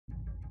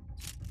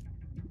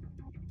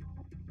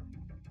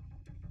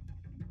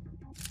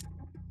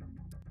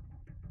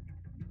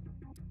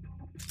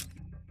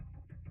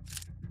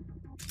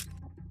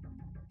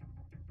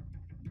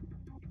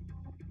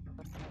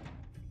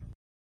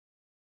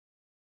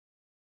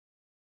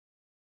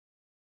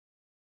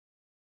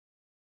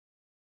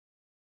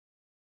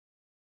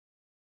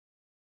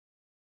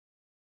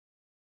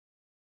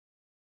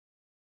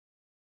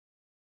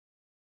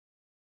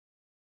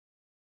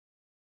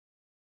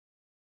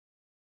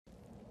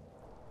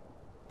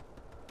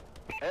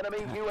Enemy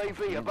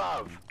UAV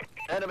above.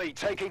 Enemy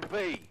taking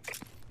B.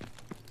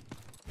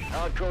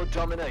 Hardcore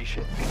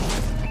domination.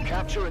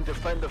 Capture and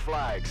defend the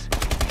flags.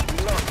 We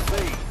lost B.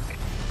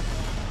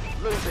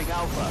 Losing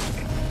Alpha.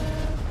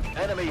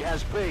 Enemy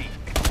has B.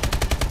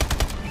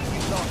 We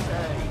lost A.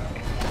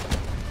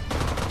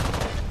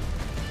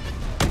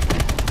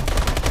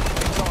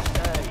 We lost A.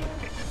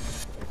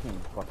 I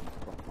can't fucking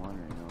stop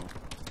wandering, you know.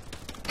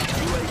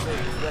 UAV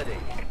ready.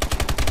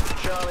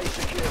 Charlie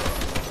secure.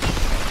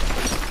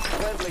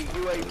 Friendly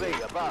UAV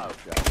above.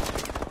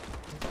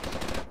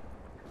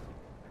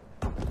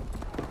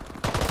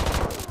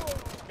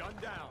 Gun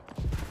down.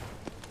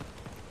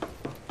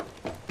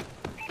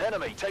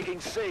 Enemy taking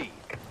C.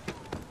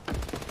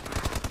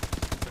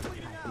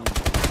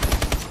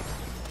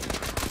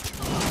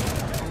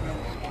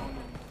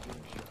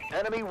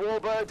 Enemy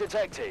warbird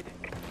detected.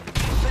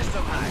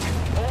 System hack.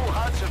 All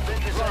HUDs have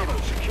been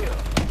disabled. Secure.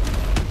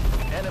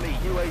 Enemy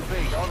UAV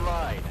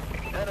online.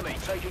 Enemy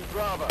taking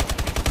Bravo.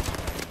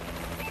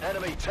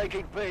 Enemy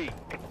taking B.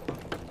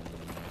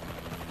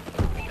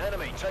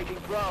 Enemy taking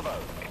Bravo.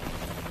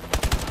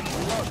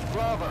 We lost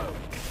Bravo.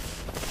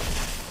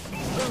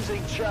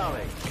 Losing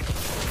Charlie.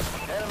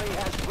 Enemy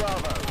has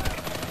Bravo.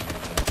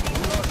 We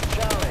lost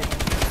Charlie.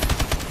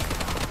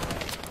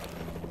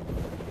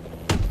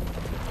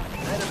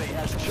 Enemy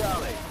has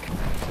Charlie.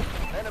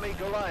 Enemy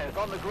Goliath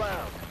on the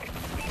ground.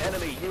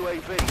 Enemy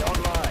UAV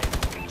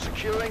online.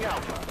 Securing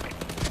Alpha.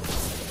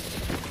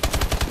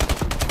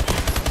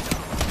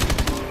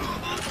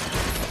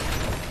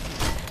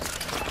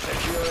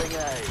 Securing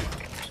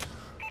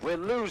A. We're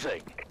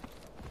losing.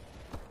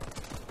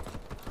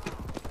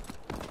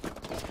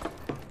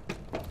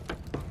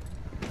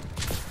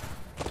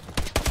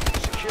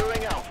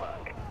 Securing Alpha.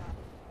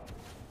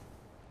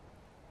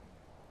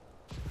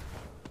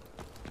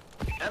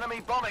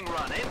 Enemy bombing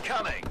run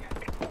incoming.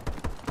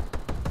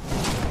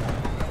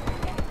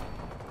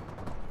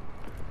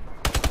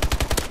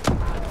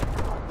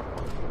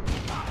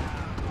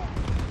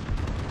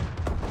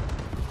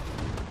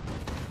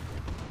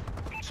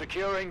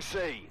 Securing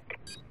C.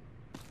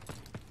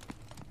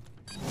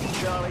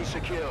 Charlie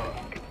secure.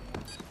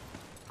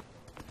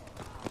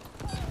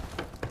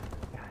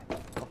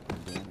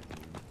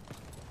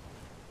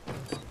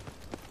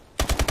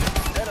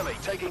 Enemy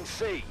taking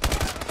C.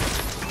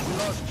 We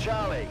lost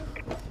Charlie.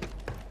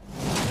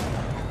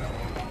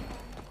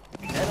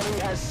 Enemy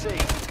has C.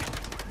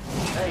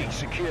 A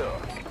secure.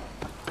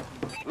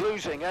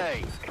 Losing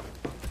A.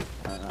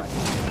 We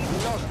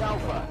lost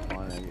Alpha.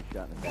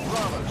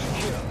 Bravo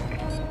secure.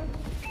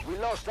 We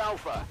lost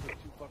Alpha.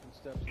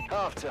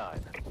 Half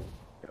time.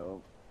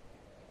 Yo.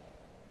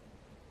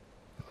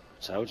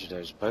 Told you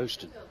those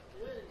boasting.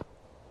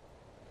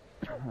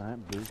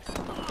 I'm boosting.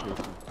 I'm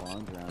chasing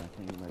spawns around. I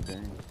can't get my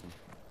bearings.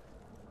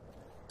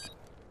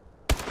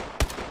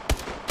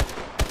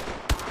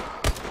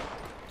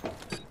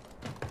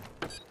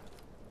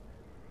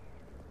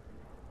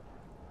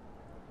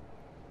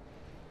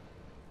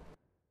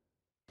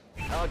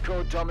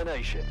 Hardcore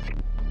domination.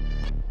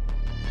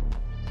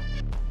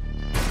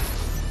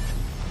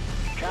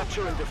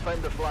 Capture and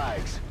defend the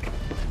flags.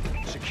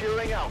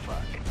 Securing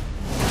Alpha.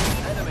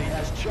 Enemy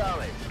has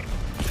Charlie.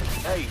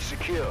 A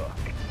secure.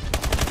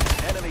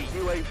 Enemy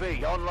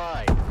UAV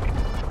online.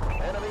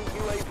 Enemy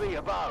UAV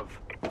above.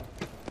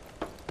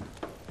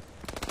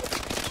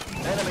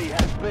 Enemy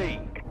has B.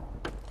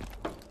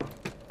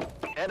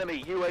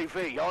 Enemy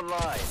UAV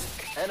online.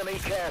 Enemy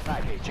care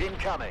package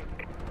incoming.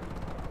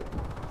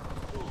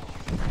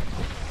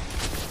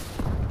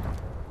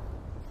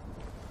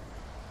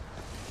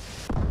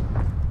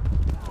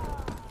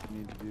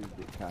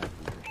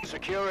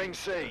 Securing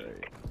C.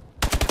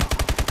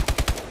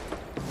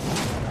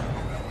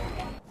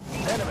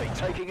 Enemy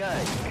taking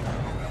A.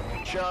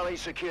 Charlie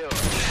secure.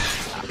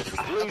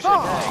 Losing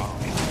A.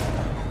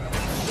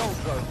 Assault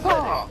drone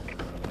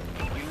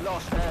ready. We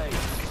lost A.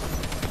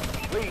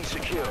 B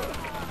secure.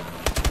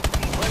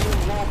 Friendly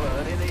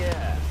Warbird in the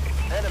air.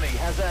 Enemy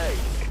has A.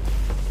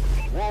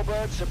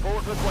 Warbird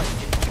support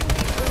requested.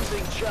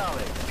 Losing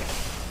Charlie.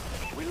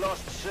 We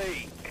lost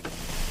C.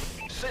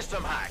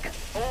 System hack.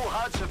 All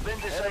HUDs have been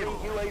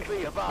disabled. Enemy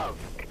UAV above.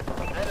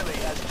 Enemy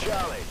has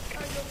Charlie.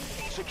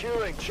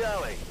 Securing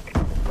Charlie.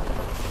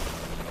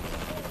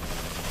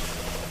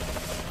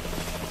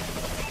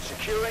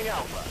 Securing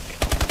Alpha.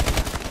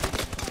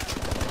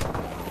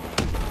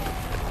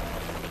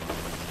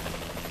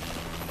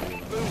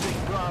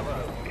 Losing Bravo.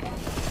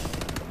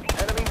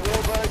 Enemy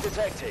Warbird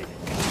detected.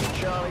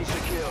 Charlie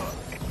secure.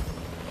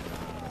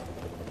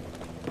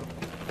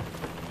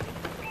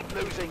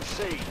 Losing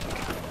C.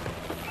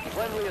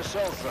 Friendly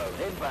assault drone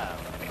inbound.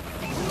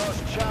 We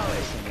lost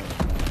Charlie.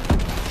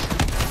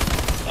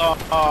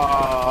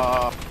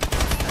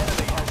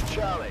 Enemy has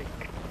Charlie.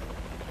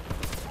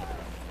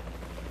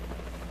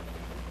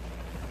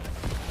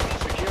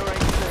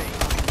 Securing C.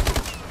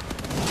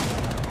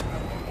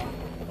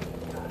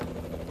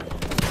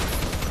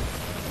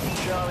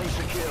 Charlie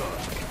secure.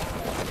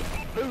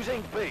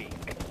 Losing B.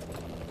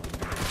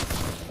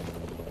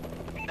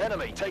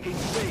 Enemy taking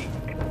C.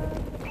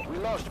 We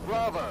lost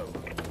Bravo.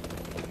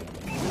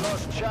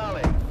 lost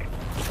Charlie.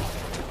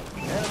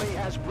 Enemy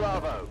has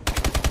Bravo.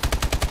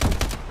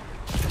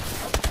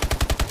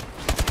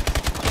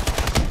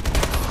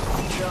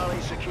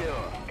 Charlie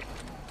secure.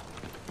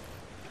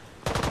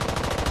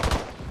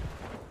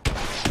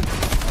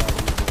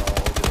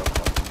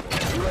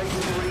 UAV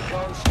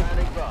recon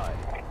standing by.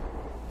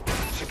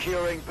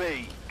 Securing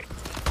B.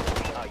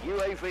 Our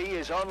UAV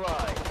is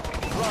online.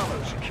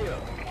 Bravo secure.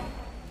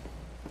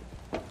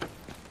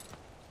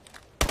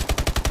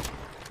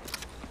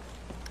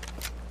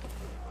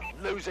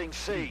 Losing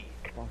C.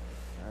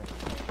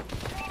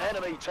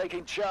 Enemy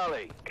taking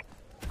Charlie.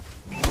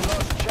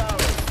 Lost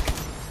Charlie.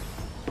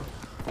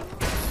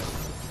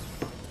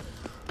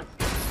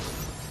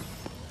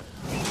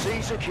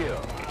 C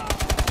secure.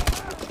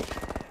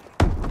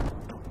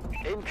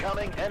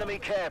 Incoming enemy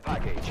care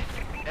package.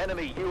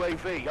 Enemy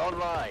UAV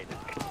online.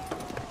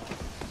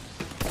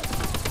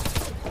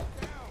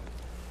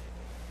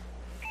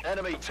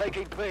 Enemy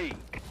taking B.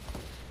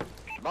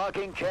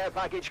 Marking care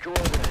package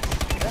coordinates.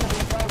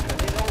 Enemy Falcon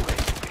in orbit.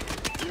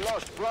 We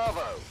lost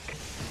Bravo.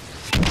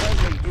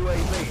 Friendly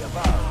UAV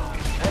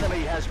above.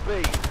 Enemy has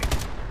B.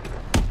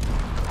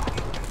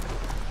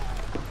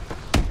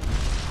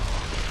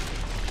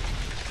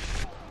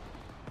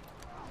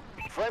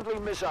 Friendly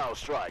missile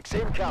strikes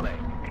incoming.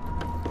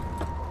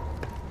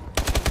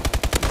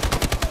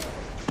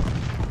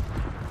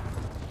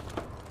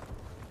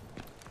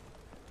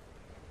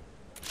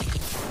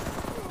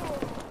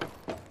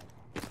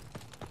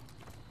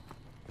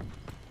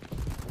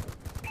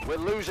 We're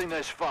losing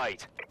this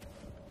fight.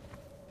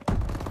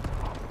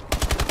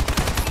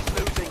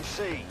 Losing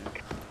C.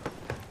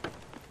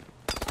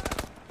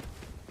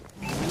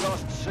 We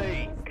lost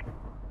C.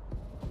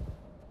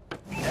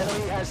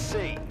 Enemy has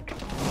C.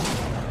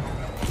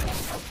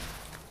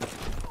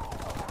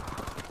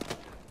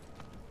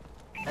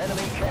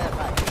 Enemy care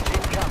package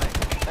incoming.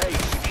 A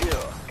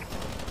secure.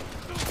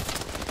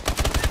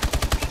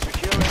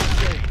 Securing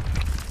C.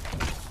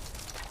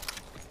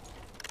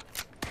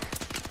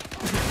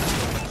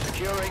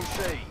 Securing C.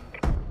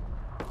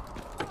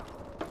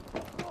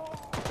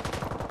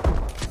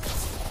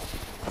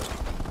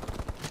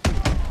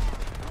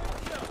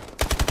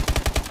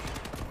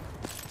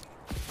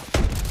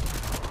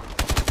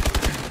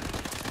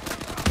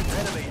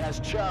 Enemy has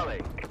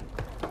Charlie.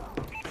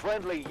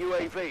 Friendly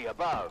UAV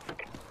above.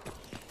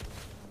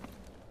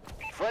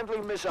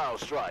 Friendly missile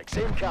strikes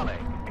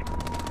incoming.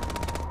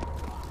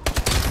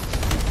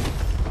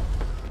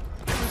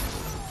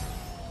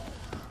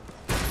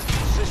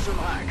 System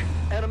hack.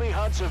 Enemy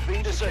HUDs have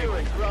been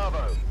disabled.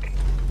 Bravo.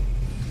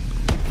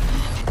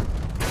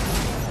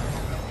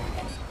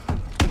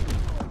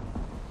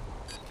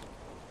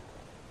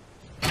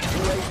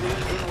 UAV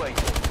in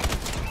waiting.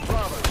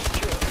 Bravo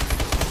secure.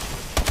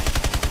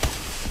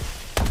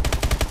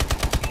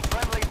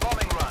 Friendly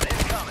bombing run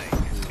incoming.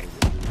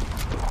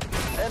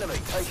 Enemy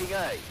taking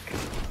A.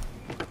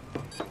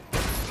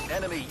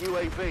 Enemy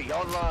UAV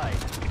online.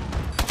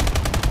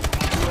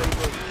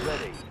 UAV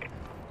ready.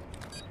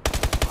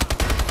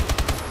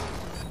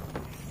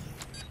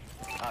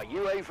 Our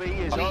UAV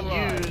is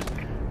online.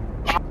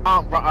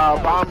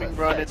 Bombing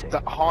run is the Enjoy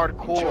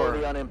hardcore,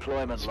 the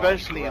unemployment line,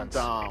 especially in grunts.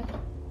 Dom.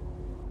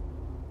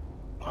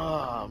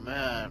 Oh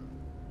man.